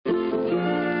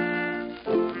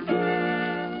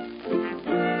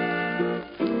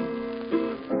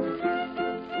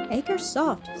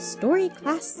Makersoft Story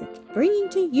Classic, bringing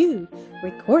to you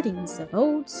recordings of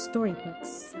old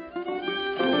storybooks.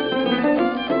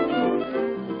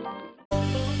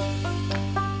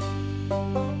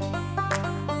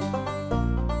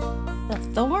 The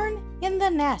Thorn in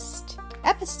the Nest,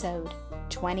 Episode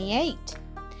 28.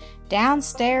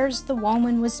 Downstairs, the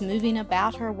woman was moving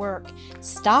about her work,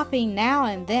 stopping now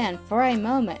and then for a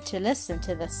moment to listen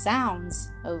to the sounds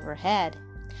overhead.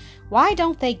 "Why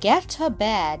don't they get to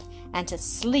bed and to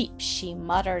sleep?" she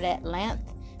muttered at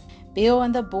length. "Bill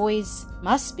and the boys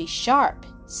must be sharp,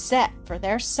 set for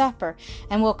their supper,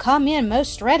 and will come in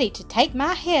most ready to take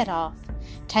my head off.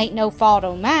 'Tain't no fault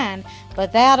o' mine,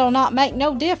 but that'll not make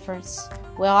no difference.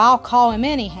 Well, I'll call him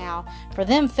anyhow, for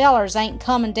them fellers ain't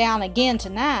comin' down again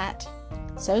tonight."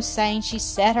 So saying, she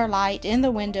set her light in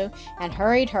the window and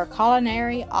hurried her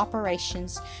culinary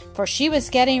operations, for she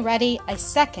was getting ready a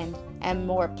second and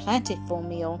more plentiful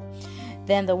meal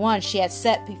than the one she had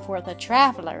set before the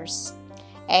travelers.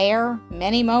 Ere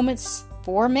many moments,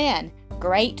 4 men,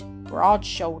 great,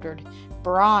 broad-shouldered,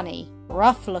 brawny,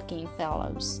 rough-looking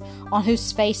fellows, on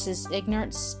whose faces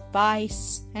ignorance,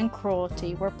 vice, and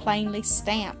cruelty were plainly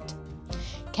stamped,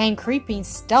 came creeping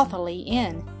stealthily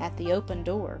in at the open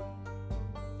door.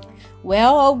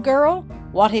 "Well, old girl,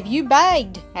 what have you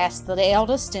bagged?" asked the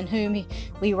eldest, in whom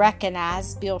we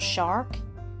recognized Bill Shark,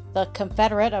 the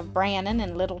confederate of Brannon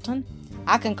and Littleton.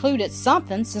 "I conclude it's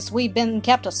something, since we've been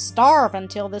kept a-starvin'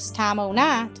 till this time o'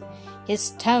 night."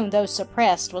 His tone, though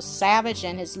suppressed, was savage,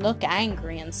 and his look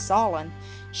angry and sullen.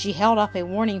 She held up a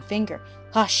warning finger.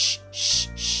 "Hush! Shh!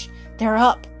 Shh! They're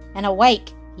up and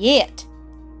awake yet.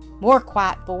 More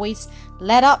quiet, boys.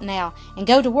 Let up now, and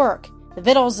go to work. The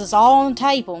victuals is all on the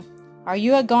table." "Are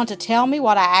you a-going to tell me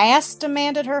what I asked?"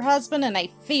 demanded her husband in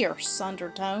a fierce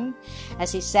undertone,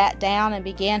 as he sat down and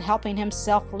began helping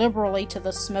himself liberally to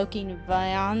the smoking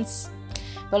viands,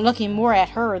 but looking more at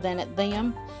her than at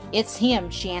them. "It's him,"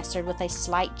 she answered with a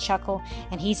slight chuckle,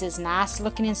 "and he's as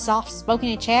nice-looking and soft-spoken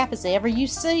a chap as ever you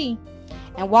see."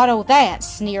 "And what o' that?"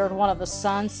 sneered one of the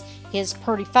sons. "His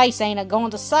purty face ain't a-going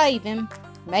to save him."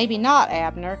 "Maybe not,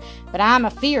 Abner, but I'm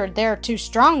afeard they're too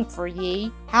strong for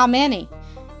ye. How many?"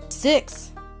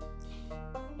 "6.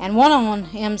 And one on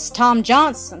him's Tom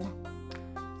Johnson."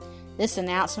 This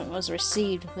announcement was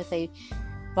received with a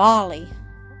volley,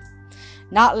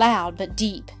 not loud but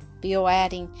deep, Bill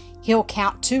adding, "He'll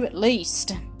count 2 at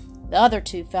least." "The other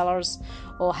 2 fellers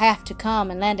will have to come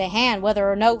and lend a hand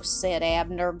whether or no," said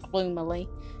Abner gloomily.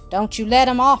 "Don't you let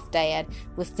 'em off, Dad.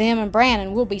 With them and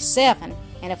Brannon we'll be 7,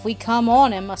 and if we come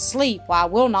on 'em asleep, why,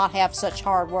 we'll not have such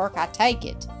hard work, I take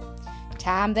it."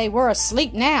 Time they were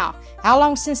asleep now. How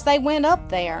long since they went up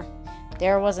there?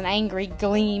 There was an angry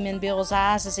gleam in Bill's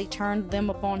eyes as he turned them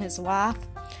upon his wife.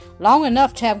 "Long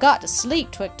enough to have got to sleep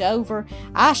 'twixt over,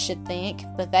 I should think,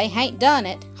 but they hain't done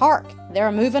it. Hark,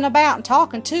 they're moving about and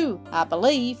talking too, I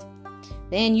believe."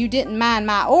 "Then you didn't mind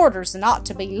my orders and ought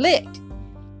to be licked."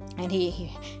 And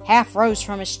he half rose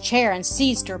from his chair and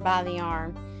seized her by the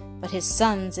arm. But his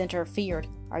sons interfered.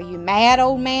 "Are you mad,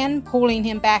 old man?" pulling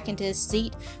him back into his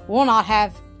seat. "We'll not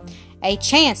have a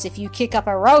chance if you kick up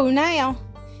a row now."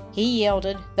 He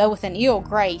yielded, though with an ill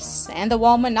grace, and the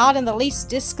woman, not in the least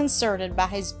disconcerted by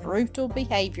his brutal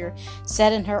behavior,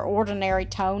 said in her ordinary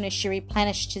tone as she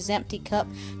replenished his empty cup,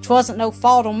 "'Twasn't no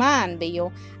fault o' mine,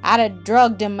 Bill. I'd have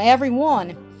drugged 'em every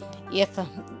one, if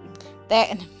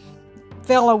that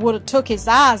fellow would have took his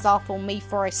eyes off on me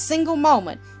for a single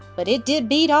moment. But it did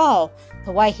beat all,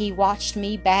 the way he watched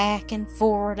me back and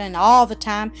forward, and all the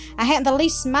time I hadn't the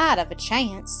least mite of a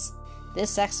chance."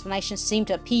 This explanation seemed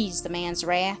to appease the man's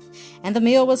wrath, and the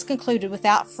meal was concluded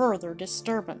without further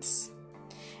disturbance.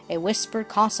 A whispered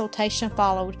consultation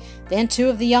followed. Then 2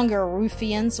 of the younger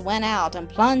ruffians went out and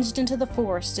plunged into the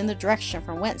forest in the direction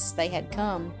from whence they had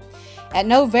come. At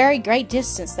no very great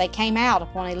distance they came out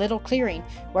upon a little clearing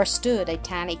where stood a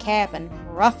tiny cabin,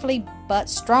 roughly but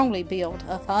strongly built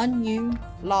of unhewn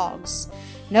logs.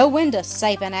 No window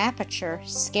save an aperture,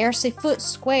 scarce a foot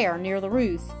square near the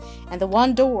roof, and the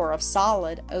one door of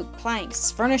solid oak planks,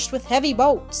 furnished with heavy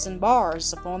bolts and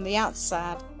bars upon the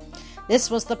outside. This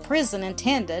was the prison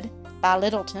intended by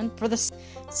Littleton for the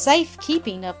safe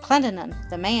keeping of Clendenin,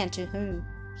 the man to whom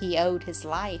he owed his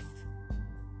life.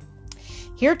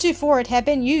 Heretofore it had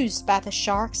been used by the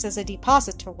Sharks as a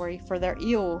depository for their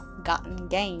ill-gotten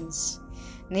gains.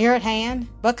 Near at hand,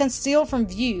 but concealed from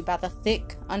view by the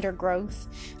thick undergrowth,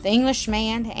 the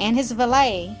Englishman and his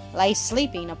valet lay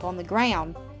sleeping upon the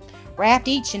ground, wrapped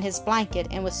each in his blanket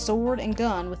and with sword and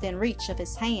gun within reach of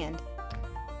his hand.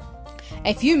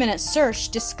 A few minutes' search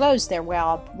disclosed their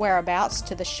whereabouts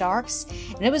to the sharks,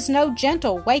 and it was no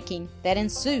gentle waking that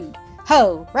ensued.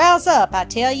 "Ho! Rouse up, I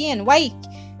tell ye, and wake!"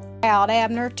 growled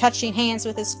Abner, touching hands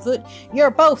with his foot. "You're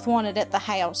both wanted at the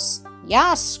house."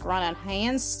 "Yas," grunted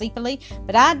Hans sleepily,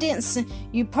 "but I didn't see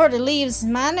you purty leaves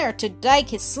miner to take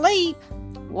his sleep."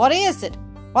 "What is it?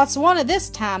 What's wanted this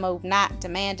time o' night?"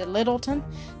 demanded Littleton,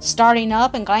 starting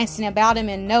up and glancing about him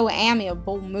in no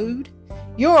amiable mood.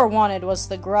 "You're wanted," was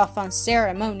the gruff,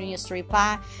 unceremonious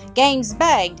reply. "Game's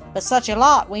bagged, but such a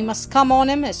lot we must come on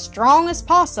him as strong as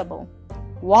possible."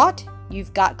 "What?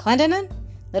 You've got Clendenin?"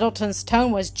 Littleton's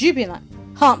tone was jubilant.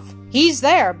 "Humph! He's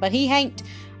there, but he hain't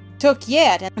took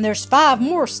yet, and there's 5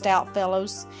 more stout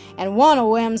fellows, and one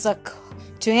o' 'em's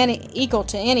equal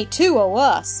to any 2 o'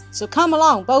 us. So come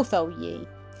along, both o' ye."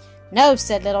 "No,"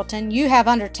 said Littleton, "you have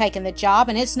undertaken the job,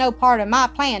 and it's no part of my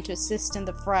plan to assist in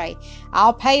the fray.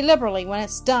 I'll pay liberally when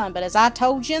it's done, but as I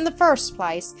told you in the first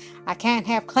place, I can't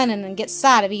have Clendenin get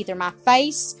sight of either my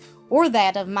face or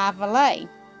that of my valet."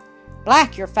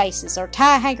 "Black your faces, or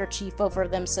tie a handkerchief over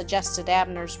them," suggested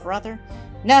Abner's brother.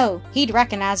 "No, he'd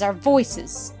recognize our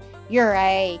voices." "You're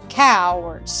a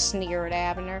coward," sneered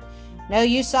Abner. "No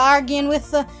use arguing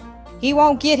with the... He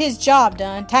won't get his job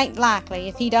done. 'Tain't likely.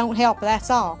 If he don't help, that's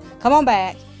all. Come on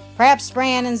back. Perhaps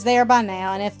Brannon's there by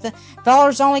now, and if the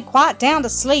feller's only quite down to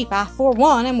sleep, I for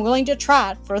one am willing to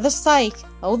try it for the sake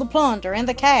o' the plunder and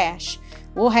the cash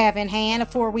we'll have in hand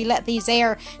afore we let these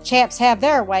air chaps have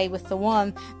their way with the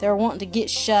one they're wanting to get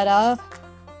shut of."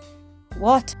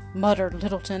 "What?" muttered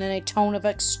Littleton in a tone of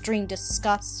extreme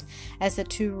disgust, as the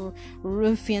 2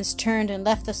 ruffians turned and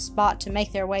left the spot to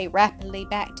make their way rapidly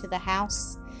back to the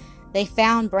house. They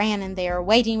found Brannon there,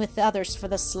 waiting with the others for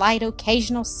the slight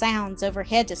occasional sounds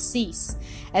overhead to cease,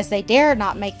 as they dared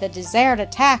not make the desired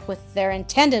attack with their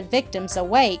intended victims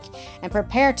awake and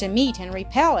prepared to meet and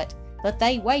repel it, but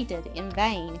they waited in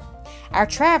vain. Our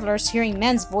travelers, hearing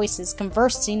men's voices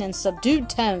conversing in subdued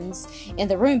tones in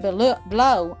the room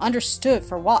below, understood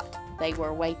for what they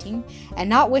were waiting, and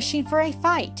not wishing for a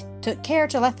fight, took care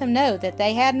to let them know that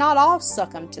they had not all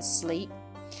succumbed to sleep.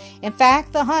 In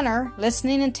fact, the hunter,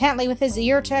 listening intently with his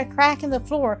ear to a crack in the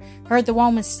floor, heard the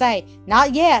woman say,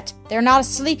 "Not yet. They're not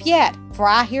asleep yet, for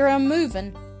I hear 'em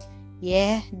moving."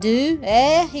 "Yeah, do?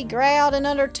 Eh?" he growled in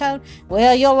undertone.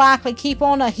 "Well, you'll likely keep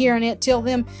on a-hearing it till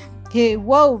them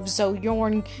wolves o'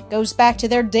 yourn goes back to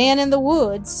their den in the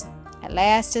woods." At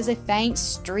last, as a faint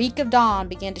streak of dawn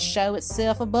began to show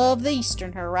itself above the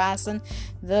eastern horizon,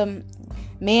 the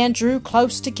men drew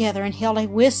close together and held a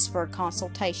whispered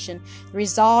consultation, the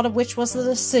result of which was the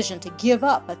decision to give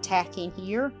up attacking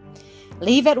here,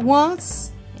 leave at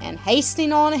once, and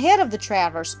hastening on ahead of the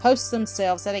travelers, post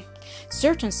themselves at a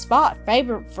certain spot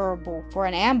favorable for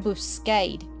an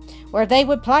ambuscade, where they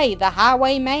would play the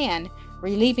highwayman,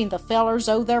 relieving the fellers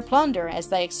of their plunder, as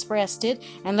they expressed it,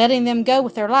 and letting them go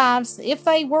with their lives if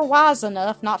they were wise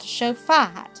enough not to show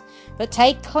fight, but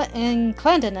take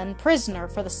Clendenin prisoner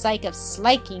for the sake of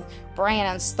slaking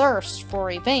Brannon's thirst for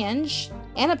revenge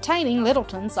and obtaining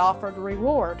Littleton's offered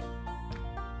reward.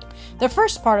 The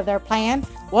first part of their plan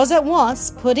was at once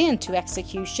put into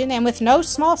execution, and with no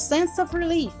small sense of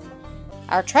relief,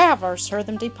 our travelers heard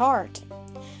them depart.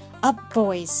 "Up,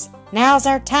 boys! Now's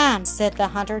our time," said the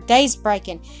hunter. "Day's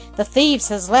breaking. The thieves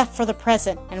has left for the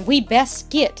present, and we best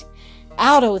get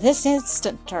out o' this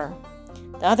instanter."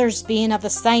 The others being of the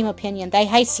same opinion, they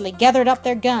hastily gathered up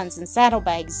their guns and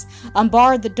saddlebags,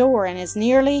 unbarred the door, and as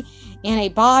nearly in a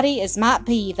body as might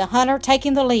be, the hunter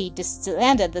taking the lead,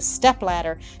 descended the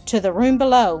step-ladder to the room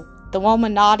below. The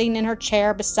woman, nodding in her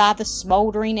chair beside the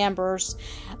smoldering embers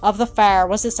of the fire,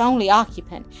 was its only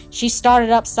occupant. She started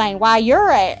up, saying, "Why,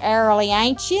 you're early,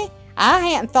 ain't ye? I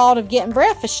hadn't thought of getting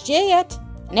breakfast yet."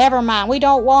 "Never mind, we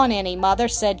don't want any, Mother,"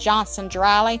 said Johnson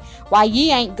dryly. "Why,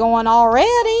 ye ain't going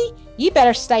already? You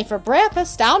better stay for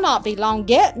breakfast. I'll not be long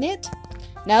getting it."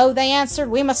 "No," they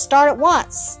answered, "we must start at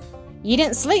once." "You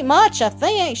didn't sleep much, I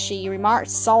think," she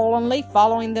remarked sullenly,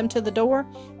 following them to the door.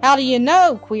 "How do you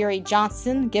know?" queried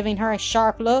Johnson, giving her a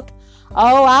sharp look.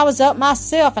 "Oh, I was up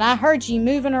myself, and I heard ye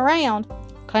moving around."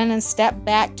 Clendenin stepped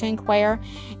back to inquire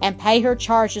and pay her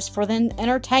charges for the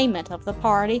entertainment of the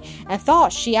party, and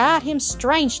thought she eyed him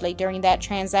strangely during that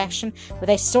transaction, with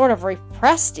a sort of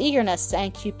repressed eagerness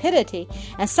and cupidity,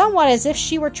 and somewhat as if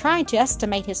she were trying to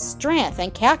estimate his strength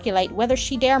and calculate whether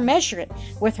she dare measure it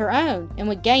with her own, and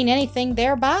would gain anything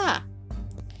thereby.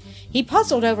 He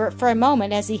puzzled over it for a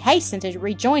moment as he hastened to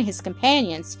rejoin his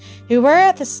companions, who were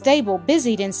at the stable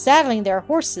busied in saddling their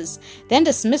horses, then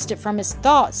dismissed it from his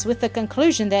thoughts with the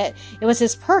conclusion that it was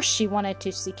his purse she wanted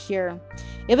to secure.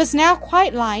 It was now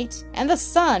quite light, and the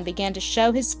sun began to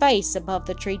show his face above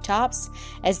the treetops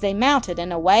as they mounted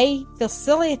and away,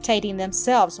 facilitating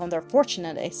themselves on their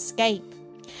fortunate escape.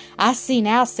 "I see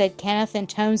now," said Kenneth in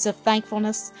tones of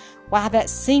thankfulness, "why that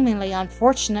seemingly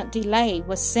unfortunate delay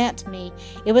was sent me.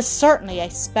 It was certainly a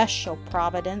special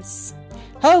providence."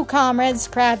 "Ho, comrades!"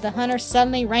 cried the hunter,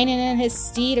 suddenly reining in his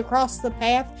steed across the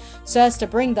path so as to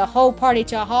bring the whole party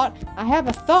to a halt. "I have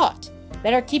a thought."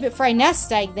 "Better keep it for a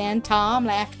nest egg, then, Tom,"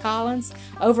 laughed Collins,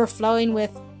 overflowing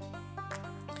with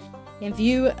in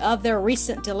view of their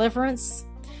recent deliverance.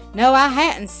 "No, I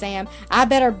hadn't, Sam. I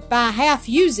better by half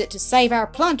use it to save our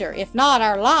plunder, if not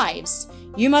our lives.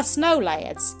 You must know,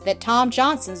 lads, that Tom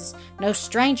Johnson's no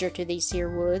stranger to these here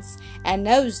woods, and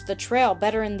knows the trail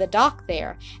better'n the doc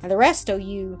there, and the rest o'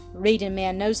 you reading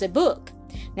men knows a book.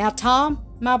 Now, Tom,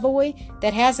 my boy,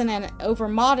 that hasn't an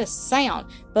over-modest sound,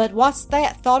 but what's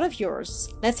that thought of yours?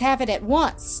 Let's have it at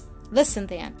once. Listen,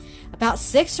 then. About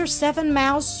 6 or 7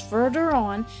 miles further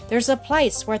on, there's a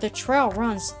place where the trail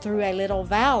runs through a little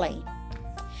valley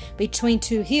between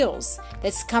 2 hills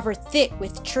that's covered thick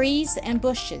with trees and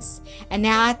bushes. And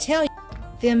now I tell you,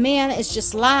 the men is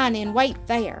just lying in wait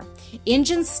there,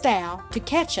 Injun style, to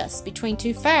catch us between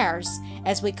 2 fires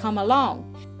as we come along."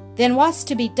 "Then what's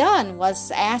to be done?"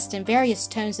 was asked in various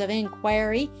tones of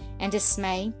inquiry and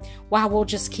dismay. "Why, we'll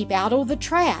just keep out of the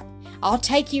trap. I'll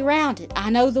take you round it. I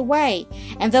know the way,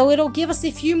 and though it'll give us a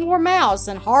few more miles,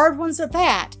 and hard ones at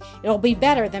that, it'll be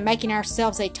better than making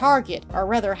ourselves a target, or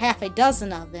rather half a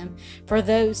dozen of them, for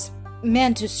those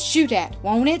men to shoot at,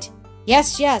 won't it?"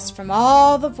 "Yes, yes," from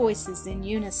all the voices in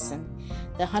unison.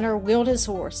 The hunter wheeled his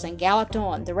horse and galloped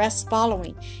on, the rest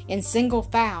following in single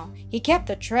file. He kept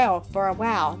the trail for a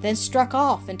while, then struck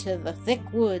off into the thick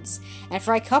woods, and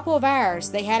for a couple of hours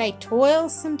they had a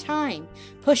toilsome time,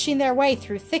 pushing their way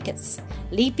through thickets,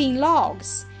 leaping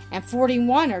logs, and fording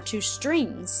 1 or 2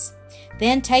 streams.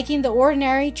 Then, taking the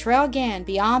ordinary trail again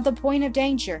beyond the point of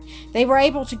danger, they were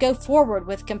able to go forward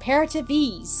with comparative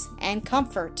ease and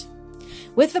comfort.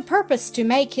 With the purpose to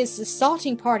make his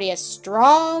assaulting party as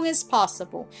strong as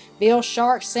possible, Bill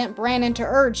Shark sent Brannon to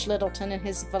urge Littleton and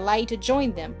his valet to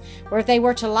join them, where they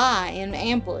were to lie in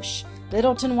ambush.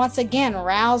 Littleton, once again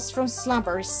roused from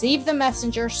slumber, received the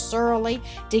messenger surlily,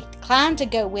 declined to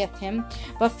go with him,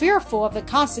 but fearful of the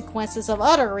consequences of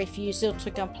utter refusal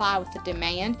to comply with the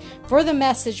demand, for the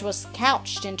message was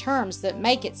couched in terms that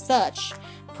make it such,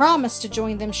 promised to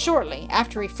join them shortly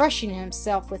after refreshing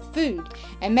himself with food,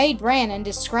 and made Brannon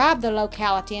describe the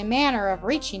locality and manner of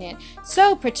reaching it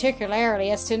so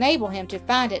particularly as to enable him to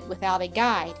find it without a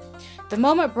guide. The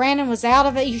moment Brannon was out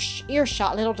of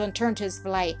earshot, Littleton turned to his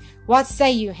valet. "What say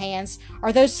you, Hans?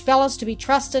 Are those fellows to be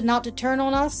trusted not to turn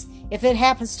on us, if it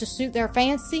happens to suit their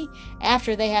fancy,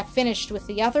 after they have finished with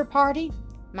the other party?"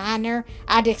 "Miner,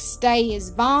 I destay is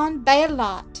von bad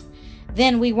lot."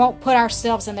 "Then we won't put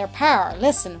ourselves in their power.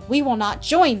 Listen, we will not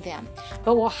join them,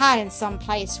 but will hide in some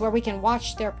place where we can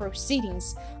watch their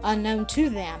proceedings unknown to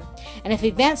them. And if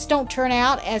events don't turn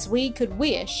out as we could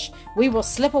wish, we will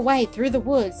slip away through the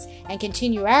woods and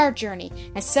continue our journey,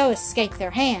 and so escape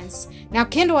their hands. Now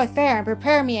kindle a fire and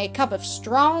prepare me a cup of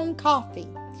strong coffee."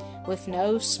 With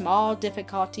no small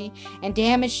difficulty and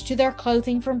damage to their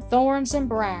clothing from thorns and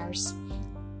briars,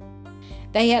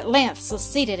 they at length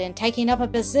succeeded in taking up a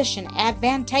position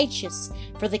advantageous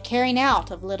for the carrying out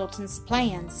of Littleton's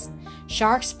plans.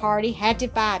 Shark's party had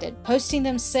divided, posting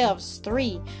themselves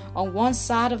 3 on one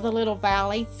side of the little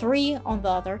valley, 3 on the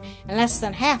other, and less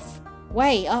than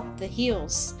halfway up the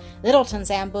hills. Littleton's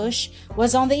ambush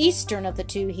was on the eastern of the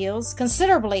 2 hills,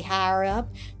 considerably higher up,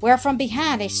 where from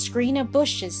behind a screen of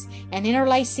bushes and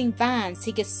interlacing vines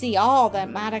he could see all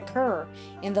that might occur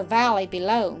in the valley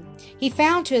below. He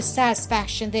found to his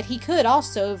satisfaction that he could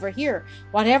also overhear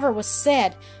whatever was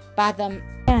said by them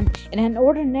in an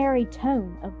ordinary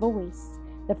tone of voice.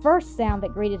 The first sound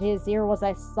that greeted his ear was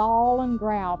a sullen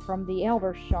growl from the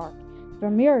elder Shark,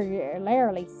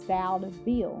 familiarly styled as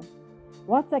Bill.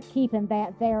 "What's a keeping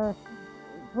that there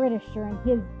Britisher and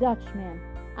his Dutchman?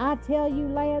 I tell you,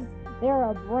 lads, they're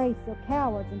a brace of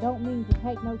cowards and don't mean to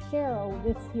take no share o'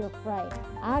 this here fray.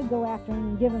 I'd go after him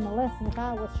and give him a lesson if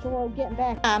I was sure of getting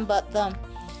back time, but the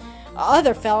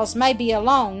other fellows may be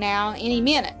along now any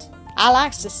minute. I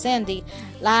likes to send the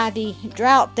lady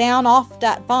drought down off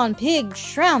that von pig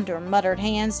Schrounder," muttered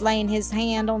Hans, laying his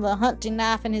hand on the hunting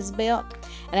knife in his belt.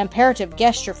 An imperative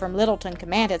gesture from Littleton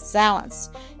commanded silence.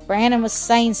 Brandon was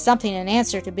saying something in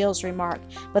answer to Bill's remark,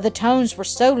 but the tones were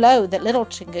so low that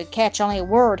Littleton could catch only a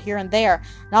word here and there,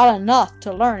 not enough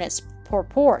to learn its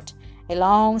purport. A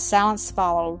long silence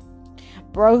followed,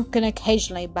 broken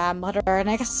occasionally by a mutter or an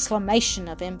exclamation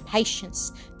of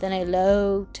impatience, then a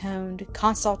low-toned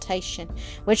consultation,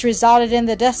 which resulted in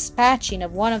the dispatching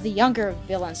of one of the younger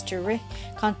villains to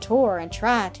reconnoiter and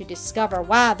try to discover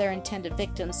why their intended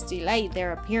victims delayed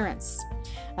their appearance.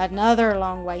 Another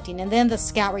long waiting, and then the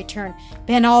scout returned.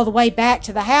 "Been all the way back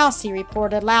to the house," he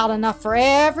reported, loud enough for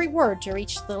every word to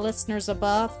reach the listeners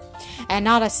above. "And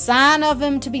not a sign of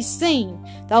him to be seen.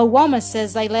 The old woman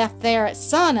says they left there at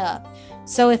sun-up.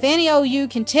 So if any o' you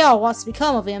can tell what's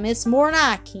become of him, it's more'n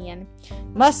I can.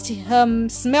 Must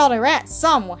smelled a rat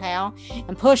somehow,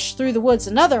 and pushed through the woods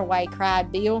another way,"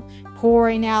 cried Bill,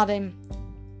 pouring out a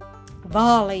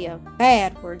volley of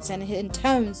bad words, and in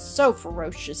tones so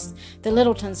ferocious that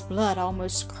Littleton's blood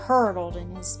almost curdled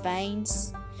in his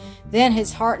veins. Then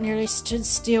his heart nearly stood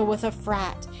still with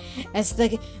affright, as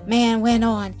the man went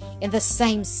on in the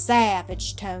same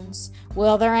savage tones.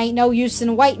 "Well, there ain't no use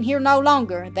in waiting here no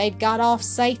longer. They've got off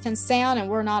safe and sound, and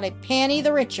we're not a penny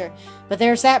the richer. But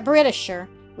there's that Britisher,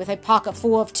 with a pocket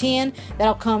full of tin,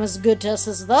 that'll come as good to us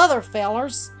as the other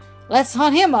fellers. Let's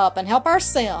hunt him up and help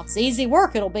ourselves. Easy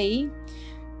work it'll be.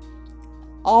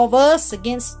 All of us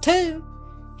against two."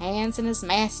 Hans and his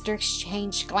master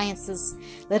exchanged glances.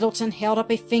 Littleton held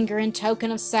up a finger in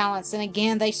token of silence, and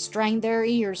again they strained their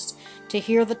ears to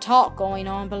hear the talk going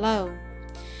on below.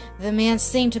 The men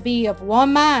seemed to be of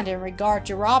one mind in regard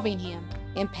to robbing him,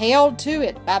 impelled to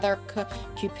it by their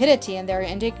cupidity and their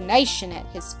indignation at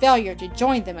his failure to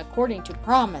join them according to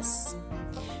promise.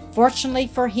 Fortunately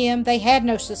for him, they had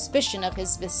no suspicion of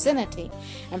his vicinity,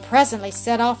 and presently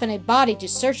set off in a body to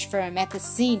search for him at the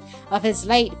scene of his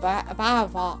late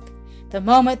bivouac. The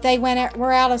moment they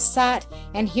were out of sight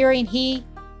and hearing, he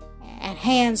and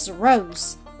Hans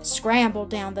rose, scrambled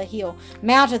down the hill,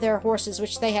 mounted their horses,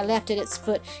 which they had left at its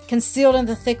foot, concealed in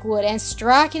the thick wood, and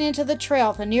striking into the trail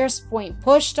at the nearest point,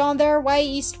 pushed on their way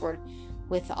eastward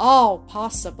with all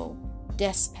possible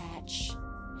dispatch.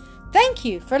 Thank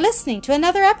you for listening to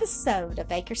another episode of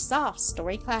Acresoft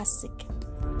Story Classic.